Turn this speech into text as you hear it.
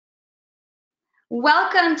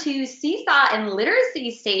Welcome to Seesaw and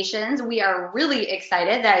Literacy Stations. We are really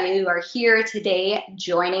excited that you are here today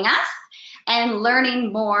joining us and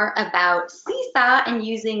learning more about Seesaw and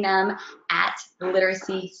using them at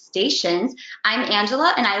Literacy Stations. I'm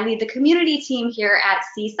Angela and I lead the community team here at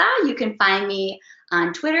Seesaw. You can find me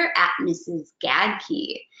on Twitter at Mrs.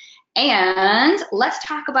 Gadke. And let's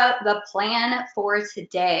talk about the plan for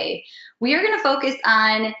today. We are going to focus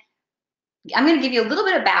on I'm going to give you a little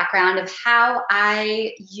bit of background of how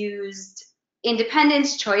I used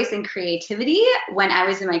independence, choice, and creativity when I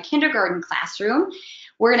was in my kindergarten classroom.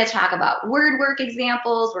 We're going to talk about word work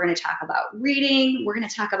examples. We're going to talk about reading. We're going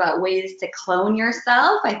to talk about ways to clone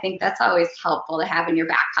yourself. I think that's always helpful to have in your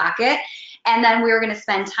back pocket. And then we're going to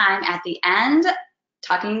spend time at the end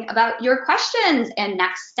talking about your questions and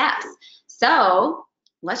next steps. So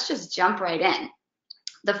let's just jump right in.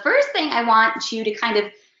 The first thing I want you to kind of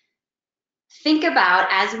think about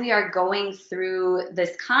as we are going through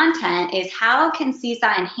this content is how can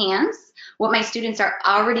Seesaw enhance what my students are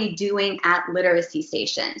already doing at Literacy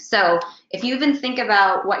Stations. So if you even think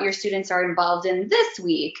about what your students are involved in this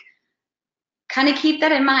week, kind of keep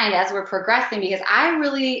that in mind as we're progressing, because I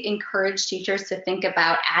really encourage teachers to think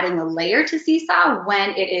about adding a layer to Seesaw when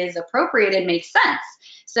it is appropriate and makes sense.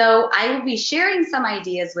 So I will be sharing some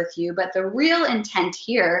ideas with you, but the real intent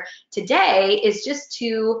here today is just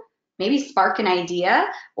to maybe spark an idea,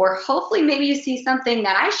 or hopefully maybe you see something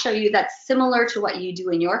that I show you that's similar to what you do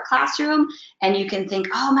in your classroom, and you can think,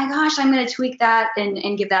 oh my gosh, I'm going to tweak that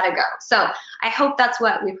and give that a go. So I hope that's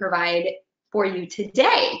what we provide for you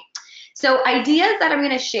today. So ideas that I'm going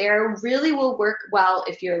to share really will work well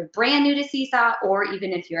if you're brand new to Seesaw or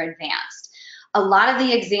even if you're advanced. A lot of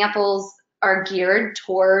the examples are geared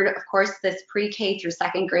toward, of course, this pre-K through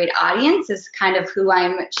second grade audience is kind of who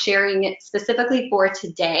I'm sharing it specifically for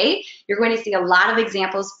today. You're going to see a lot of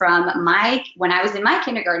examples from when I was in my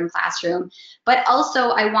kindergarten classroom, but also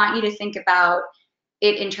I want you to think about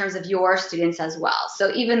it in terms of your students as well.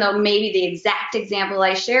 So even though maybe the exact example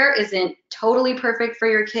I share isn't totally perfect for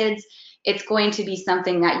your kids, it's going to be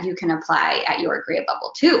something that you can apply at your grade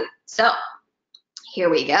level too. So here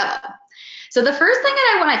we go. So the first thing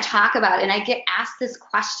that I want to talk about, and I get asked this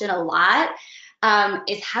question a lot,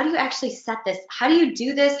 is how do you actually set this? How do you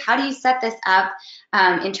do this? How do you set this up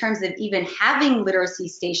in terms of even having literacy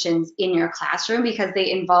stations in your classroom? Because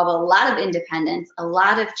they involve a lot of independence, a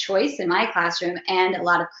lot of choice in my classroom, and a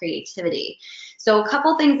lot of creativity. So a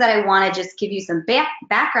couple things that I want to just give you some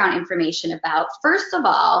background information about. First of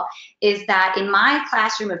all, is that in my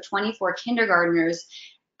classroom of 24 kindergartners,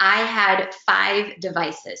 I had 5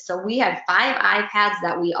 devices. So we had 5 iPads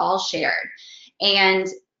that we all shared. And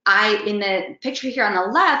in the picture here on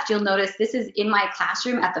the left, you'll notice this is in my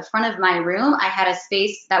classroom at the front of my room. I had a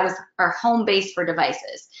space that was our home base for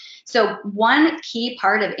devices. So one key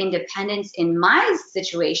part of independence in my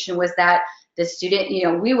situation was that the student,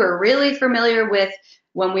 we were really familiar with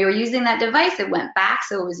when we were using that device, it went back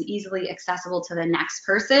so it was easily accessible to the next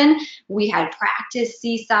person. We had practiced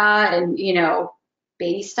Seesaw and,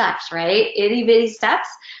 baby steps, right? Itty bitty steps.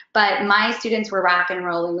 But my students were rock and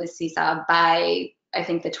rolling with Seesaw by, I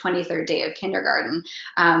think, the 23rd day of kindergarten,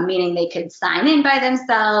 meaning they could sign in by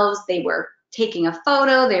themselves. They were taking a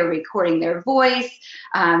photo, they were recording their voice,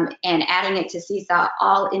 and adding it to Seesaw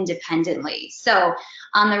all independently. So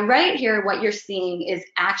on the right here, what you're seeing is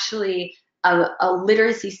actually a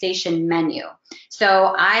literacy station menu.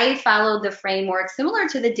 So I followed the framework similar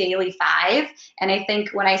to the Daily 5, and I think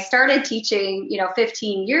when I started teaching,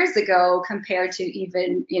 15 years ago compared to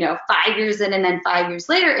even, 5 years in and then 5 years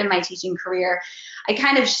later in my teaching career, I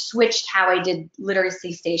kind of switched how I did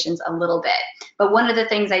literacy stations a little bit. But one of the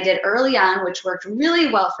things I did early on, which worked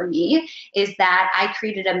really well for me, is that I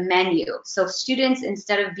created a menu. So students,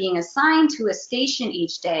 instead of being assigned to a station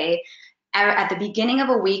each day, at the beginning of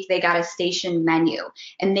a week, they got a station menu,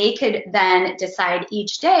 and they could then decide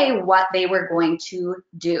each day what they were going to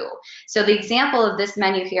do. So the example of this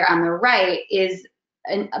menu here on the right is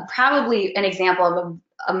probably an example of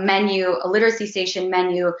a menu, a literacy station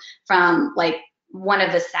menu from like one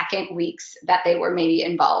of the second weeks that they were maybe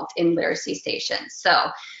involved in literacy stations. So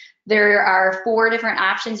there are 4 different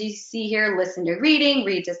options you see here: listen to reading,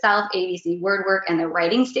 read to self, ABC word work, and the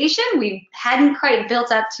writing station. We hadn't quite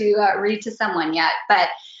built up to read to someone yet, but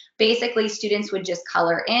basically students would just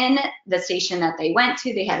color in the station that they went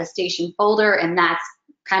to. They had a station folder, and that's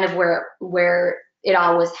kind of where it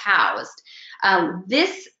all was housed.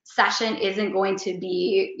 This session isn't going to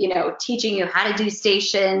be, teaching you how to do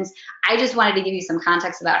stations. I just wanted to give you some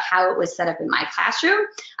context about how it was set up in my classroom.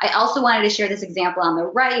 I also wanted to share this example on the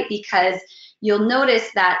right because you'll notice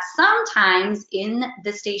that sometimes in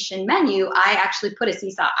the station menu, I actually put a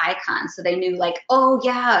Seesaw icon. So they knew like, oh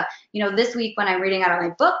yeah, this week when I'm reading out of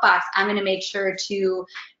my book box, I'm gonna make sure to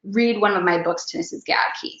read one of my books to Mrs.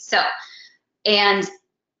 Gadke. So, and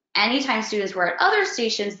anytime students were at other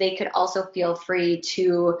stations, they could also feel free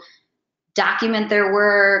to document their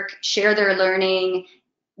work, share their learning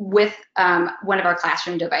with one of our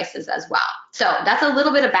classroom devices as well. So that's a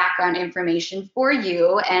little bit of background information for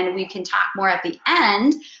you, and we can talk more at the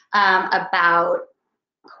end about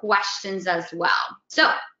questions as well.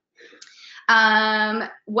 So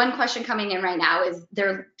one question coming in right now is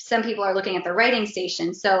some people are looking at the writing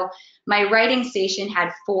station. So my writing station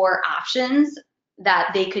had 4 options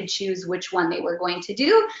that they could choose which one they were going to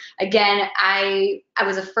do. Again, I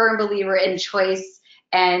was a firm believer in choice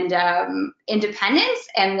and independence,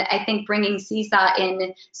 and I think bringing Seesaw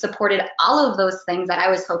in supported all of those things that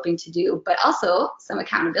I was hoping to do, but also some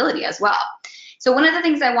accountability as well. So one of the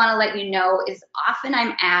things I want to let you know is often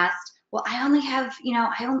I'm asked, well, I only have,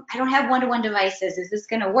 I don't have one-to-one devices. Is this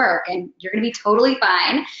going to work? And you're going to be totally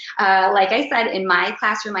fine. Like I said, in my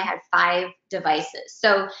classroom, I had 5 devices.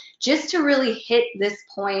 So just to really hit this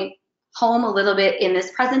point home a little bit in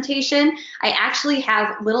this presentation, I actually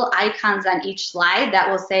have little icons on each slide that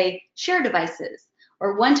will say share devices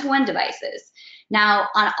or one-to-one devices. Now,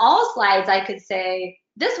 on all slides, I could say,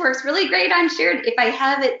 this works really great on shared. If I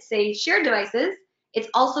have it say shared devices, it's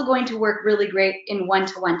also going to work really great in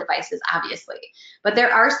one-to-one devices, obviously. But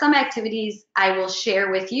there are some activities I will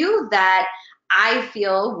share with you that I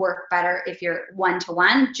feel work better if you're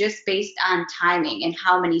one-to-one, just based on timing and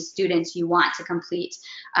how many students you want to complete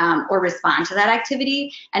or respond to that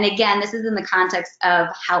activity. And again, this is in the context of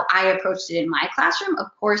how I approached it in my classroom. Of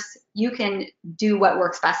course, you can do what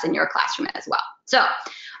works best in your classroom as well. So,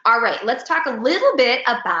 all right, let's talk a little bit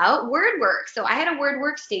about word work. So I had a word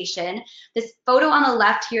workstation. This photo on the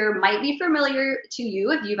left here might be familiar to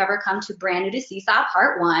you if you've ever come to Brand New to Seesaw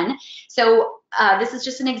Part 1. So this is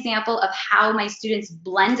just an example of how my students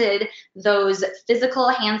blended those physical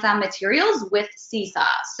hands-on materials with Seesaw.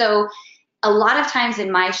 So a lot of times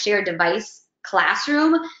in my shared device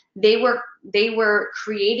classroom, they were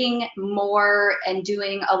creating more and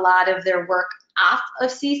doing a lot of their work off of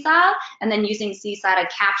Seesaw, and then using Seesaw to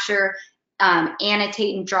capture,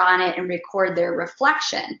 annotate and draw on it and record their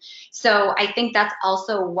reflection. So I think that's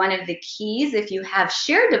also one of the keys if you have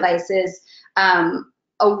shared devices,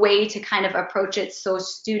 a way to kind of approach it so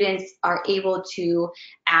students are able to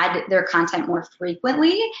add their content more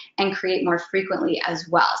frequently and create more frequently as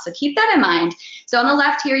well. So keep that in mind. So on the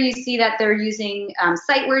left here, you see that they're using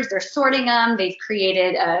sight words, they're sorting them, they've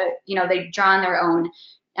created they've drawn their own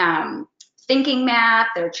thinking map,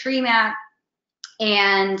 their tree map,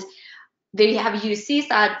 and they have used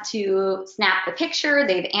Seesaw to snap the picture.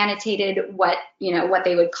 They've annotated what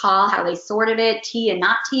they would call, how they sorted it, T and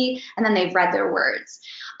not T, and then they've read their words.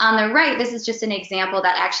 On the right, this is just an example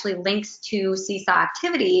that actually links to Seesaw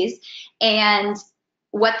activities, and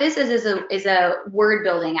what this is a word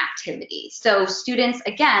building activity. So students,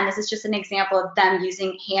 again, this is just an example of them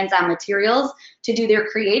using hands-on materials to do their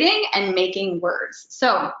creating and making words.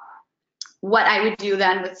 So what I would do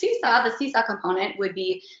then with Seesaw, the Seesaw component would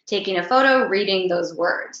be taking a photo, reading those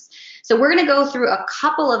words. So we're gonna go through a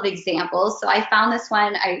couple of examples. So I found this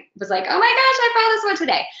one, I was like, oh my gosh, I found this one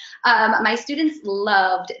today. My students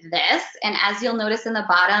loved this, and as you'll notice in the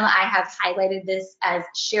bottom, I have highlighted this as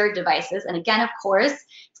shared devices. And again, of course,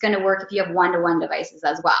 it's gonna work if you have one-to-one devices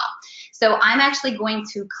as well. So I'm actually going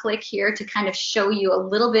to click here to kind of show you a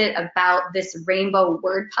little bit about this rainbow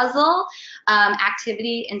word puzzle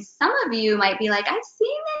activity. And some of you might be like, I've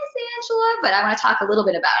seen this, Angela, but I want to talk a little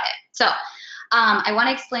bit about it. So I want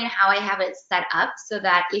to explain how I have it set up so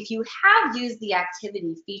that if you have used the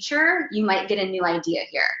activity feature, you might get a new idea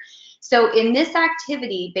here. So in this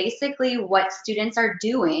activity, basically what students are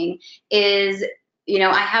doing is,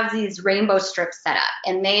 I have these rainbow strips set up,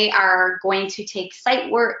 and they are going to take sight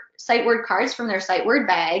word cards from their sight word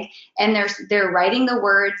bag, and they're writing the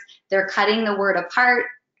words, they're cutting the word apart,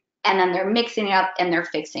 and then they're mixing it up and they're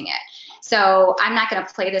fixing it. So I'm not going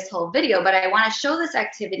to play this whole video, but I want to show this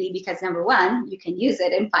activity because number one, you can use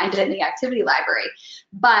it and find it in the activity library.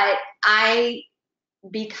 But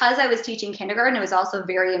because I was teaching kindergarten, it was also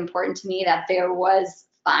very important to me that there was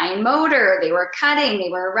fine motor. They were cutting, they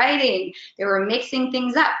were writing, they were mixing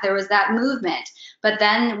things up. There was that movement. But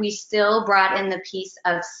then we still brought in the piece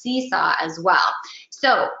of Seesaw as well.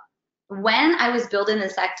 So when I was building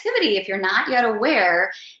this activity, if you're not yet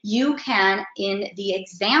aware, you can, in the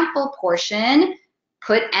example portion,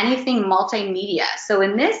 put anything multimedia. So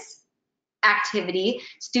in this activity,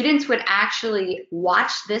 students would actually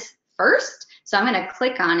watch this first. So I'm going to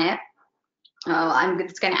click on it. Oh,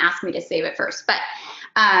 it's going to ask me to save it first. But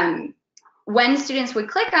when students would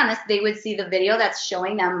click on this, they would see the video that's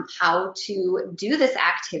showing them how to do this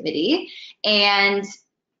activity. And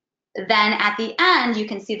then at the end, you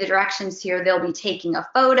can see the directions here. They'll be taking a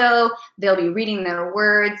photo, they'll be reading their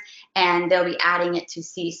words, and they'll be adding it to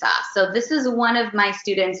Seesaw. So this is one of my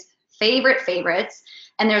students' favorites.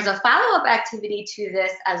 And there's a follow-up activity to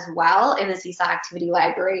this as well in the Seesaw activity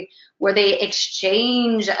library where they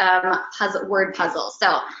exchange word puzzles.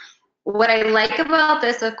 So what I like about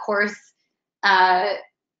this, of course,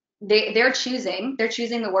 they're choosing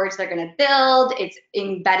the words they're going to build. It's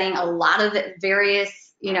embedding a lot of various,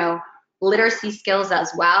 literacy skills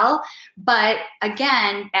as well. But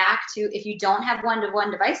again, back to if you don't have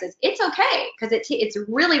one-to-one devices, it's okay because it's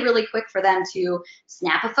really, really quick for them to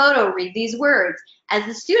snap a photo, read these words. As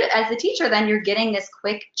the teacher, then you're getting this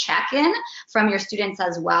quick check-in from your students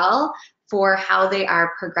as well for how they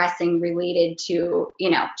are progressing related to,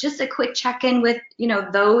 just a quick check-in with,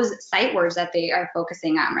 those sight words that they are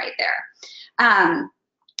focusing on right there.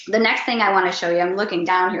 The next thing I want to show you, I'm looking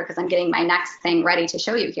down here because I'm getting my next thing ready to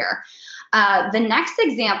show you here. The next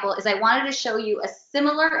example is I wanted to show you a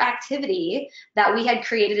similar activity that we had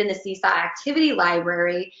created in the Seesaw activity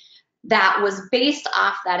library that was based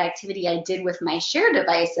off that activity I did with my shared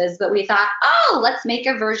devices, but we thought, oh, let's make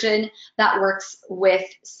a version that works with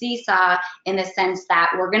Seesaw in the sense that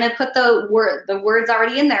we're going to put the words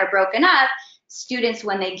already in there broken up. Students,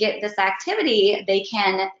 when they get this activity, they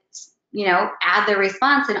can add their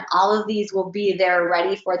response, and all of these will be there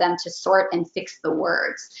ready for them to sort and fix the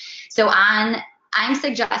words. So I'm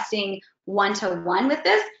suggesting one-to-one with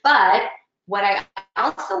this, but what I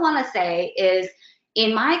also want to say is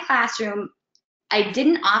in my classroom, I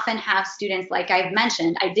didn't often have students, like I've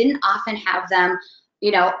mentioned, I didn't often have them,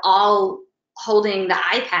 all holding the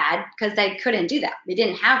iPad because they couldn't do that. They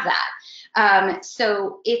didn't have that.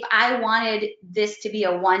 So if I wanted this to be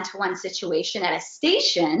a one-to-one situation at a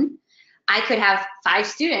station, I could have 5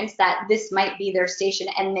 students that this might be their station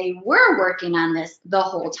and they were working on this the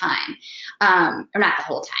whole time. Or not the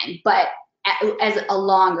whole time, but as a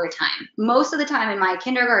longer time. Most of the time in my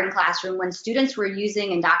kindergarten classroom, when students were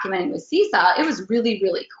using and documenting with Seesaw, it was really,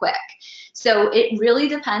 really quick. So it really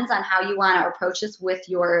depends on how you want to approach this with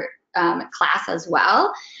your class as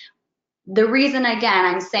well. The reason, again,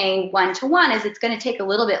 I'm saying one-to-one is it's going to take a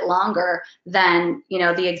little bit longer than,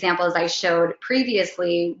 the examples I showed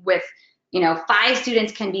previously with 5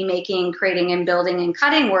 students can be creating and building and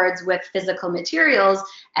cutting words with physical materials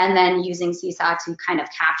and then using Seesaw to kind of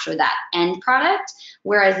capture that end product.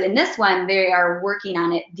 Whereas in this one, they are working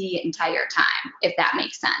on it the entire time, if that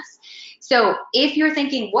makes sense. So if you're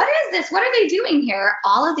thinking, what is this? What are they doing here?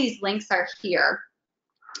 All of these links are here.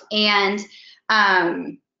 And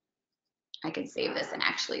I can save this and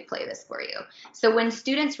actually play this for you. So when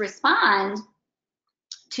students respond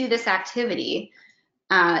to this activity,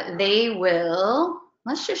 they will,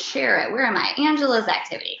 let's just share it. Where am I? Angela's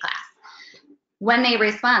activity class. When they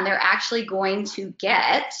respond, they're actually going to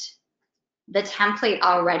get the template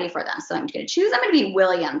all ready for them. So I'm going to be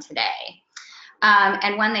William today.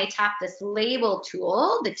 And when they tap this label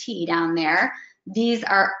tool, the T down there, these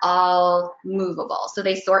are all movable. So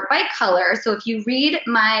they sort by color. So if you read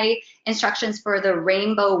my instructions for the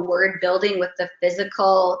rainbow word building with the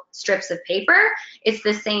physical strips of paper, it's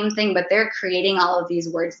the same thing, but they're creating all of these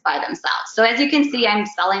words by themselves. So as you can see, I'm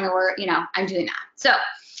spelling the word, I'm doing that. So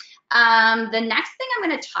the next thing I'm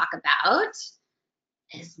going to talk about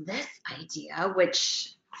is this idea,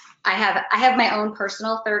 which I have my own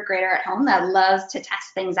personal 3rd grader at home that loves to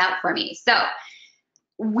test things out for me. So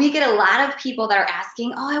we get a lot of people that are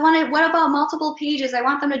asking, what about multiple pages? I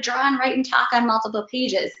want them to draw and write and talk on multiple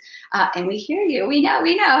pages. And we hear you, we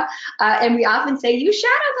know. And we often say, you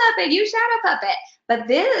shadow puppet. But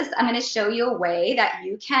this, I'm going to show you a way that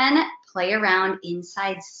you can play around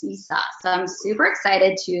inside Seesaw. So I'm super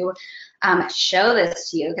excited to show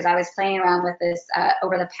this to you because I was playing around with this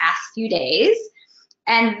over the past few days.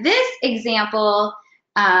 And this example,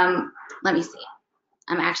 let me see.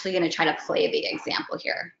 I'm actually going to try to play the example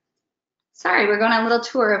here. Sorry, we're going on a little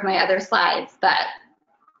tour of my other slides, but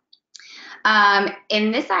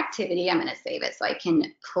in this activity, I'm going to save it so I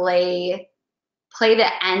can play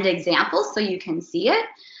the end example so you can see it.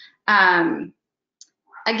 Again,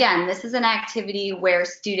 this is an activity where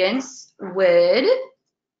students would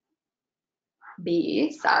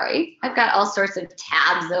be, sorry, I've got all sorts of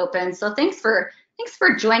tabs open, so thanks for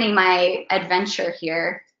joining my adventure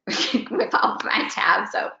here. With all my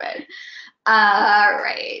tabs open. All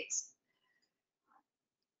right.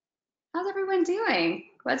 How's everyone doing?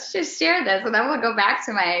 Let's just share this and then we'll go back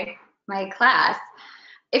to my my class.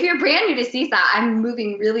 If you're brand new to Seesaw, I'm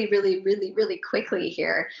moving really, really, really, really quickly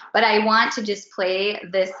here, but I want to just play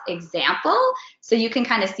this example so you can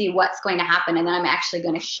kind of see what's going to happen, and then I'm actually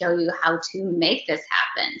going to show you how to make this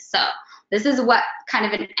happen. So this is what kind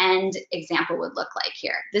of an end example would look like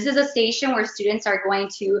here. This is a station where students are going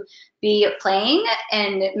to be playing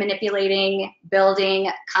and manipulating, building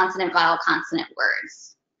consonant, vowel, consonant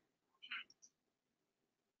words.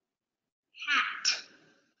 Hat,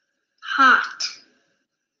 hot,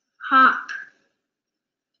 hop,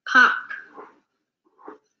 pop,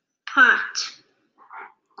 pot.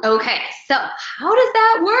 Okay, so how does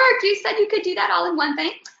that work? You said you could do that all in one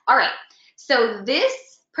thing. All right, so this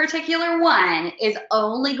particular one is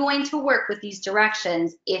only going to work with these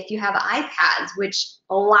directions if you have iPads, which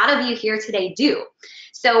a lot of you here today do.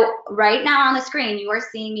 So right now on the screen, you are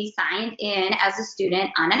seeing me sign in as a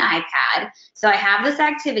student on an iPad. So I have this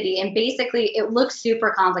activity, and basically it looks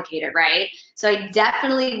super complicated, right? So I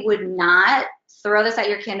definitely would not throw this at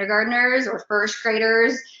your kindergartners or first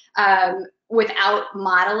graders without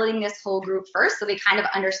modeling this whole group first, so they kind of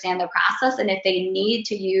understand the process. And if they need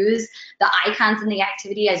to use the icons in the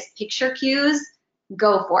activity as picture cues,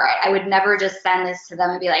 go for it. I would never just send this to them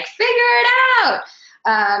and be like, figure it out.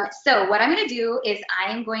 So what I'm going to do is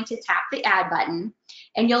I am going to tap the add button,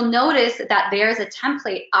 and you'll notice that there's a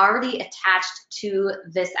template already attached to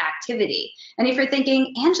this activity. And if you're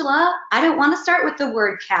thinking, Angela, I don't want to start with the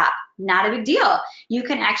word cap, not a big deal. You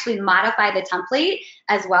can actually modify the template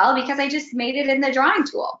as well, because I just made it in the drawing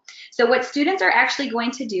tool. So what students are actually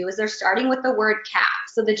going to do is they're starting with the word cap.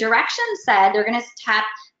 So the direction said they're going to tap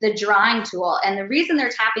the drawing tool, and the reason they're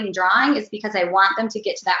tapping drawing is because I want them to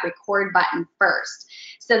get to that record button first.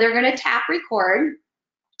 So they're going to tap record,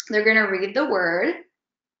 they're going to read the word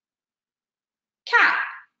cap,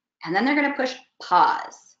 and then they're going to push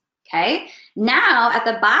pause. Okay, now at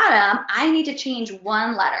the bottom, I need to change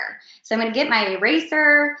one letter. So I'm going to get my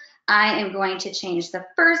eraser. I am going to change the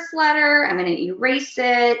first letter. I'm going to erase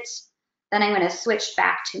it. Then I'm going to switch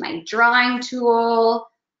back to my drawing tool.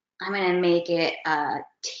 I'm going to make it a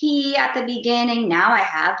T at the beginning. Now I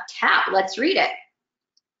have tap. Let's read it.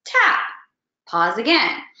 Tap. Pause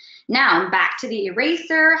again. Now I'm back to the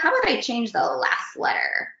eraser. How about I change the last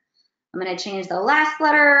letter? I'm going to change the last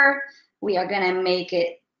letter. We are going to make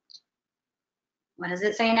it, what does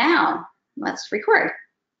it say now? Let's record.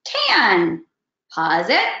 Tan. Pause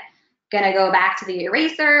it. Gonna go back to the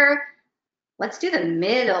eraser. Let's do the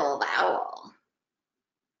middle vowel.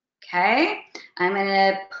 Okay, I'm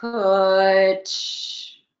gonna put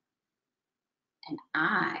an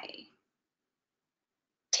I.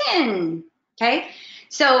 Tin. Okay,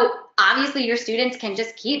 so obviously your students can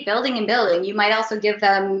just keep building and building. You might also give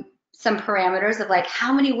them some parameters of like,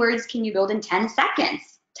 how many words can you build in 10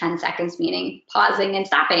 seconds? 10 seconds meaning pausing and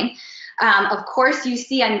stopping. Of course, you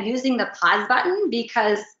see I'm using the pause button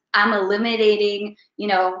because I'm eliminating, you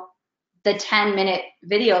know, the 10-minute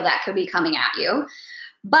video that could be coming at you.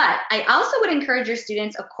 But I also would encourage your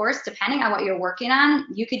students, of course, depending on what you're working on,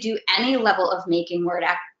 you could do any level of making word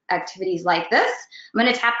activities like this. I'm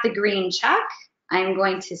going to tap the green check. I'm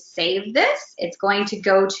going to save this. It's going to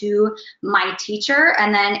go to my teacher.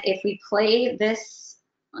 And then if we play this,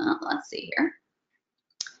 well, let's see here.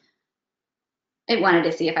 It wanted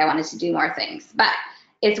to see if I wanted to do more things, but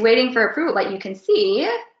it's waiting for approval. But you can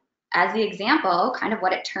see as the example kind of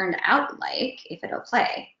what it turned out like if it'll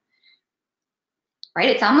play. Right?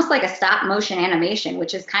 It's almost like a stop motion animation,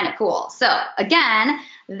 which is kind of cool. So again,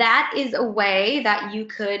 that is a way that you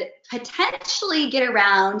could potentially get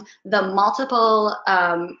around the multiple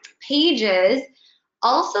pages.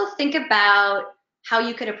 Also think about how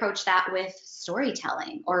you could approach that with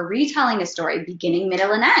storytelling or retelling a story, beginning,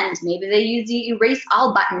 middle, and end. Maybe they use the erase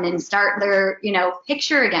all button and start their, you know,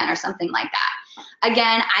 picture again or something like that.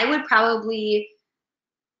 Again, I would probably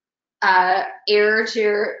err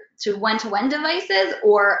to one-to-one devices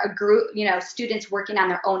or a group, you know, students working on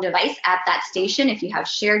their own device at that station if you have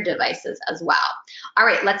shared devices as well. All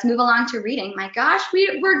right, let's move along to reading. My gosh, we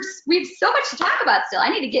have so much to talk about still. I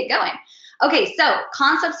need to get going. Okay, so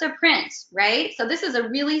concepts of print, right? So this is a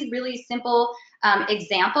really, really simple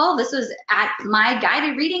example. This was at my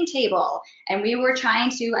guided reading table, and we were trying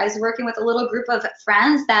to, I was working with a little group of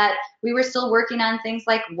friends that we were still working on things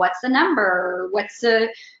like what's a number, what's a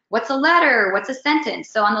letter, what's a sentence.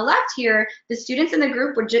 So on the left here, the students in the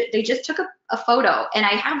group were they just took a photo, and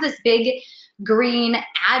I have this big green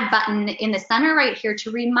add button in the center right here to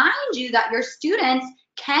remind you that your students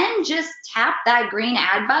can just tap that green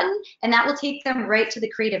add button, and that will take them right to the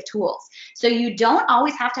creative tools. So you don't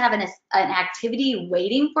always have to have an activity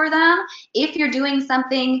waiting for them. If you're doing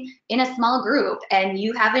something in a small group and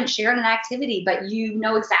you haven't shared an activity, but you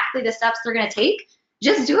know exactly the steps they're going to take,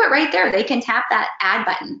 just do it right there. They can tap that add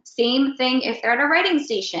button. Same thing if they're at a writing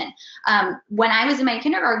station. When I was in my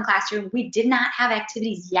kindergarten classroom, we did not have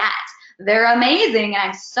activities yet. They're amazing, and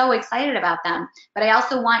I'm so excited about them. But I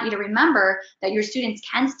also want you to remember that your students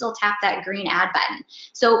can still tap that green add button.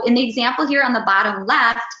 So in the example here on the bottom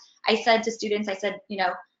left, I said to students, I said, you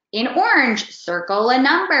know, in orange, circle a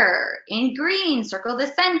number. In green, circle the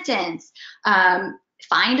sentence.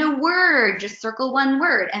 Find a word, just circle one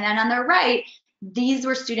word. And then on the right, these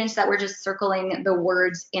were students that were just circling the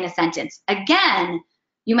words in a sentence. Again,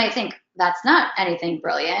 you might think that's not anything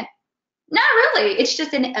brilliant. Not really. It's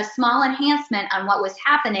just a small enhancement on what was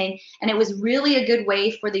happening, and it was really a good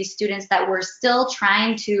way for these students that were still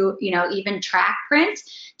trying to, you know, even track print,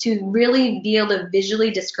 to really be able to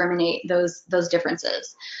visually discriminate those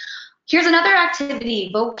differences. Here's another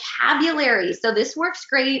activity, vocabulary. So this works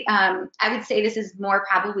great. I would say this is more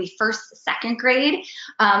probably first, second grade,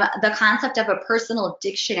 the concept of a personal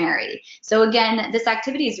dictionary. So again, this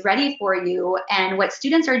activity is ready for you, and what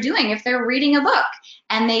students are doing if they're reading a book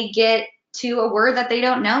and they get to a word that they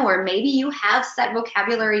don't know, or maybe you have set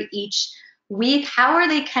vocabulary each week, how are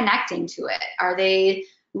they connecting to it? Are they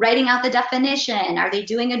writing out the definition? Are they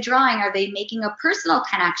doing a drawing? Are they making a personal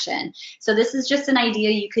connection? So this is just an idea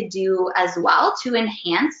you could do as well to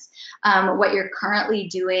enhance what you're currently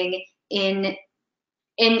doing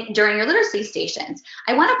during your literacy stations.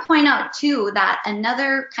 I want to point out too that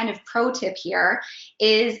another kind of pro tip here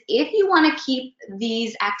is if you want to keep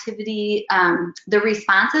these the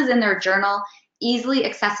responses in their journal easily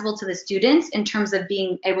accessible to the students in terms of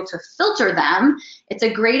being able to filter them, it's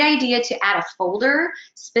a great idea to add a folder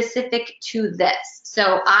specific to this.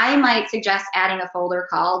 So I might suggest adding a folder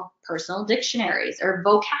called personal dictionaries or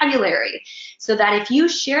vocabulary, so that if you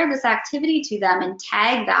share this activity to them and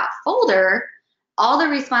tag that folder, all the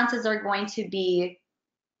responses are going to be,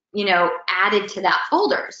 you know, added to that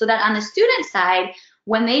folder, so that on the student side,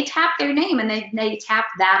 when they tap their name and they tap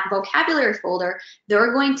that vocabulary folder,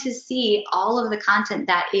 they're going to see all of the content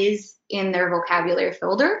that is in their vocabulary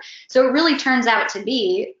folder. So it really turns out to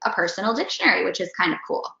be a personal dictionary, which is kind of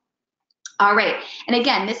cool. All right, and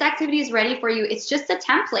again, this activity is ready for you. It's just a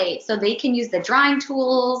template, so they can use the drawing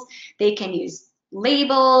tools, they can use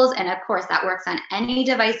labels, and of course that works on any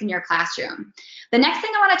device in your classroom. The next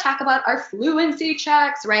thing I want to talk about are fluency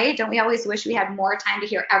checks, right? Don't we always wish we had more time to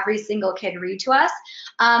hear every single kid read to us?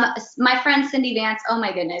 My friend Cindy Vance, oh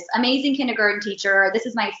my goodness, amazing kindergarten teacher. This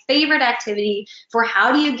is my favorite activity for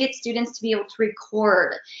how do you get students to be able to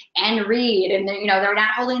record and read, and you know, they're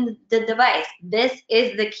not holding the device. This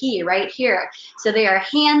is the key right here. So they are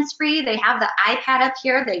hands-free. They have the iPad up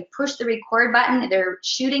here. They push the record button. They're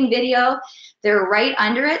shooting video. They're right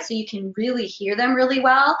under it, so you can really hear them really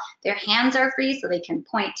well. Their hands are free, so they can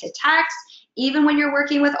point to text. Even when you're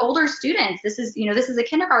working with older students, this is, you know, this is a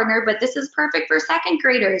kindergartner, but this is perfect for second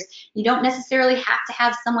graders. You don't necessarily have to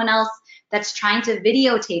have someone else that's trying to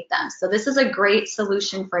videotape them. So this is a great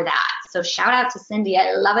solution for that. So shout out to Cindy.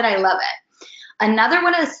 I love it. I love it. Another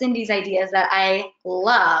one of Cindy's ideas that I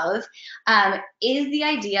love is the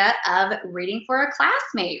idea of reading for a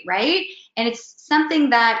classmate, right? And it's something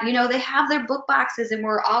that, you know, they have their book boxes and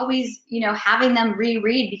we're always, you know, having them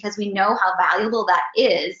reread because we know how valuable that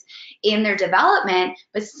is in their development.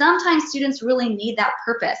 But sometimes students really need that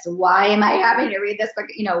purpose. Why am I having to read this book?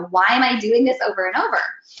 You know, why am I doing this over and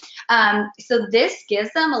over? So this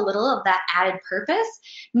gives them a little of that added purpose,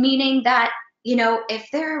 meaning that, you know, if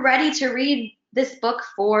they're ready to read this book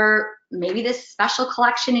for maybe this special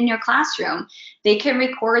collection in your classroom, they can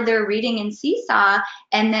record their reading in Seesaw,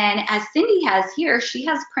 and then as Cindy has here, she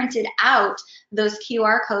has printed out those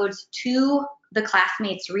QR codes to the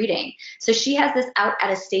classmates reading. So she has this out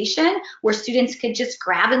at a station where students could just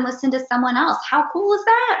grab and listen to someone else. How cool is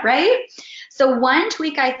that, right? So one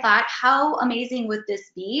tweak I thought, how amazing would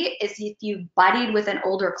this be, is if you buddied with an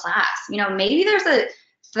older class. You know, maybe there's a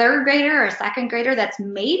third grader or a second grader that's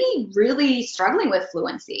maybe really struggling with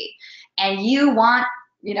fluency, and you want,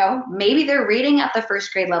 you know, maybe they're reading at the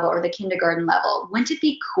first grade level or the kindergarten level. Wouldn't it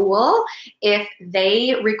be cool if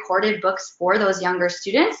they recorded books for those younger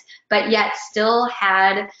students, but yet still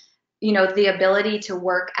had, you know, the ability to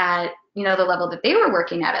work at, you know, the level that they were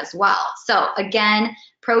working at as well? So again,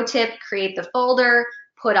 pro tip, create the folder,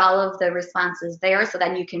 put all of the responses there, so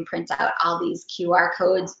then you can print out all these QR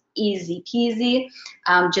codes, easy peasy,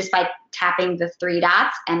 just by tapping the 3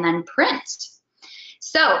 dots and then print.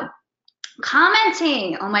 So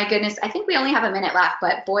Commenting. Oh my goodness. I think we only have a minute left,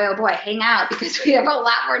 but boy, oh boy, hang out because we have a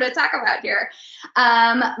lot more to talk about here.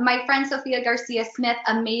 My friend Sophia Garcia Smith,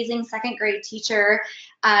 amazing second grade teacher.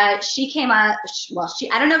 She came up, well,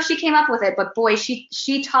 I don't know if she came up with it, but boy,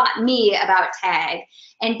 she taught me about tag.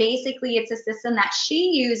 And basically it's a system that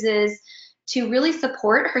she uses to really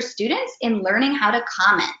support her students in learning how to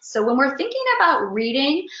comment. So when we're thinking about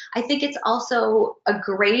reading, I think it's also a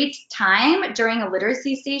great time during a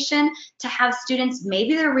literacy station to have students,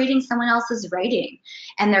 maybe they're reading someone else's writing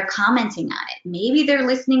and they're commenting on it. Maybe they're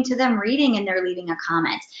listening to them reading and they're leaving a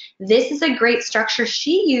comment. This is a great structure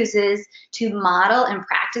she uses to model and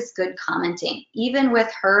practice good commenting, even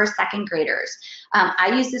with her second graders.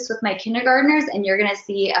 I use this with my kindergartners, and you're gonna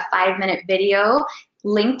see a 5-minute video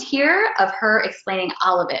linked here of her explaining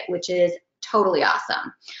all of it, which is totally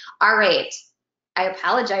awesome. All right, I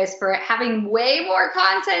apologize for having way more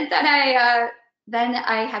content than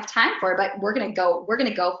I have time for, but we're gonna go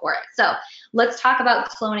for it. So let's talk about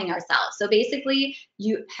cloning ourselves. So basically,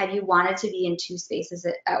 have you wanted to be in 2 spaces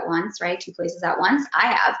at once, right? 2 places at once? I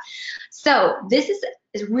have. So this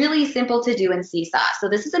is really simple to do in Seesaw. So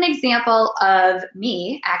this is an example of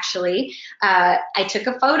me, actually. I took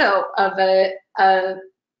a photo of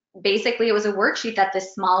basically it was a worksheet that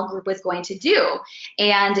this small group was going to do.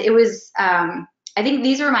 And it was, I think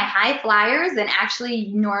these were my high flyers, and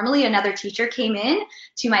actually normally another teacher came in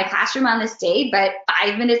to my classroom on this day, but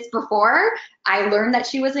 5 minutes before I learned that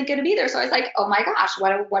she wasn't going to be there. So I was like, oh my gosh,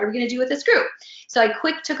 what are we going to do with this group? So I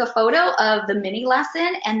took a photo of the mini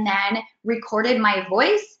lesson and then recorded my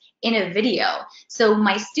voice in a video. So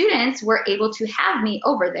my students were able to have me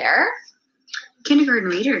over there. Kindergarten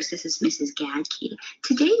readers, this is Mrs. Gadke.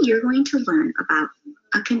 Today you're going to learn about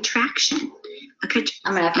a contraction.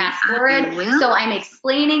 I'm going to fast forward. So I'm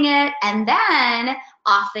explaining it, and then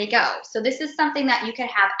off they go. So this is something that you could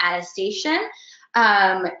have at a station.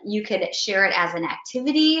 You could share it as an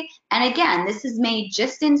activity. And again, this is made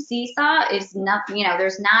just in Seesaw. It's not,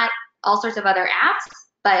 there's not all sorts of other apps,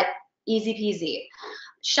 but easy peasy.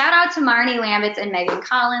 Shout out to Marnie Lambitz and Megan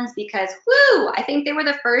Collins, because I think they were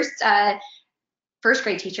the first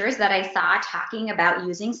grade teachers that I saw talking about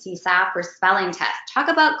using Seesaw for spelling tests. Talk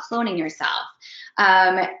about cloning yourself.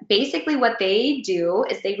 Basically what they do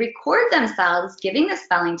is they record themselves giving the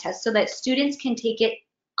spelling test so that students can take it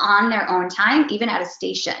on their own time, even at a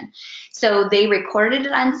station. So they recorded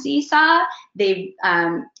it on Seesaw. They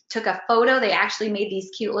took a photo. They actually made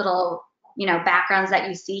these cute little backgrounds that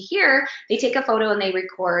you see here. They take a photo and they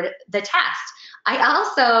record the test. I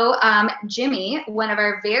also, Jimmy, one of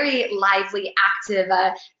our very lively, active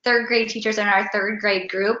 3rd grade teachers in our 3rd grade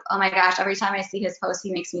group, oh my gosh, every time I see his post,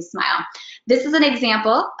 he makes me smile. This is an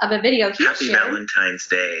example of a video he shared. Happy Valentine's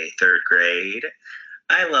Day, 3rd grade.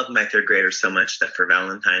 I love my 3rd graders so much that for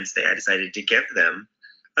Valentine's Day, I decided to give them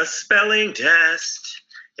a spelling test.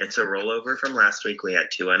 It's a rollover from last week. We had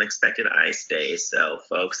 2 unexpected ice days, so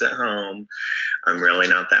folks at home, I'm really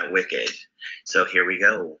not that wicked. So here we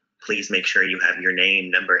go. Please make sure you have your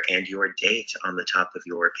name, number, and your date on the top of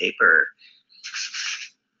your paper.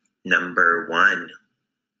 Number 1,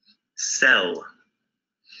 sell.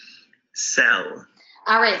 Sell.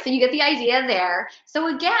 All right, so you get the idea there.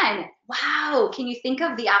 So again, wow, can you think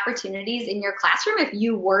of the opportunities in your classroom if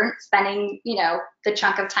you weren't spending, the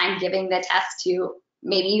chunk of time giving the test to,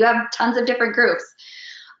 maybe you have tons of different groups.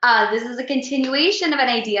 This is a continuation of an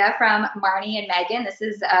idea from Marnie and Megan. This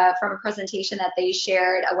is from a presentation that they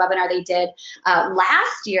shared, a webinar they did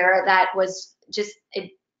last year that was just,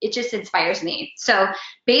 it just inspires me. So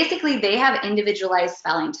basically they have individualized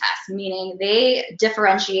spelling tests, meaning they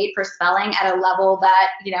differentiate for spelling at a level that,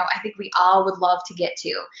 I think we all would love to get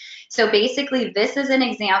to. So basically this is an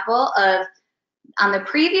example of, on the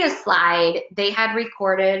previous slide, they had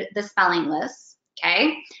recorded the spelling list.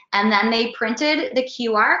 Okay, and then they printed the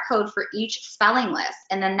QR code for each spelling list,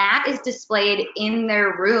 and then that is displayed in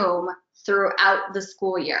their room throughout the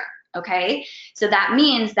school year. Okay, so that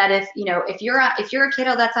means that if you're a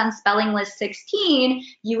kiddo that's on spelling list 16,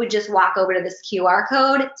 you would just walk over to this QR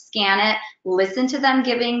code, scan it, listen to them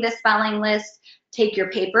giving the spelling list, take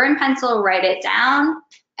your paper and pencil, write it down,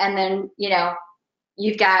 and then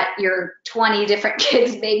you've got your 20 different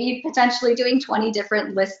kids maybe potentially doing 20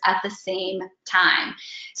 different lists at the same time.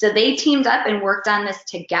 So they teamed up and worked on this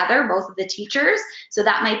together, both of the teachers. So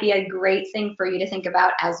that might be a great thing for you to think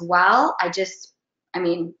about as well. I just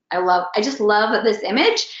love this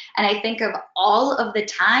image, and I think of all of the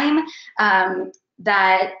time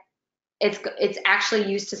that it's actually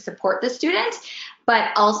used to support the student, but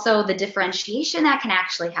also the differentiation that can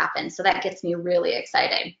actually happen. So that gets me really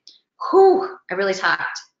excited. I really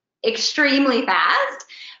talked extremely fast,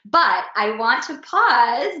 But I want to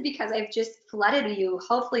pause because I've just flooded you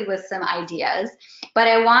hopefully with some ideas. But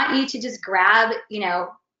I want you to just grab,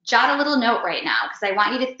 jot a little note right now because I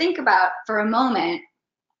want you to think about for a moment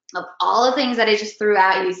of all the things that I just threw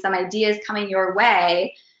at you, some ideas coming your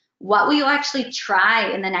way. What will you actually try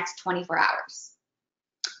in the next 24 hours?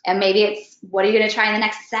 And maybe it's what are you going to try in the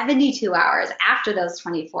next 72 hours after those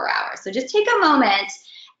 24 hours? So just take a moment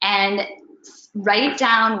and write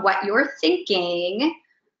down what you're thinking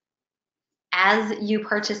as you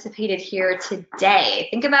participated here today.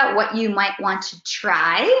 Think about what you might want to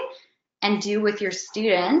try and do with your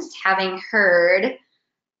students, having heard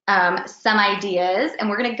some ideas. And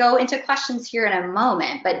we're going to go into questions here in a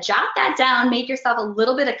moment, but jot that down, make yourself a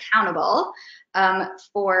little bit accountable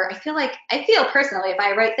I feel personally, if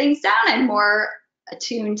I write things down, I'm more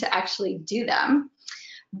attuned to actually do them.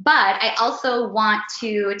 But I also want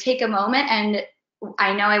to take a moment, and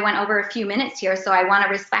I know I went over a few minutes here, so I want to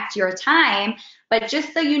respect your time. But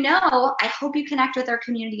just so you know, I hope you connect with our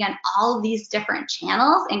community on all of these different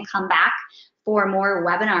channels and come back for more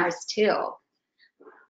webinars too.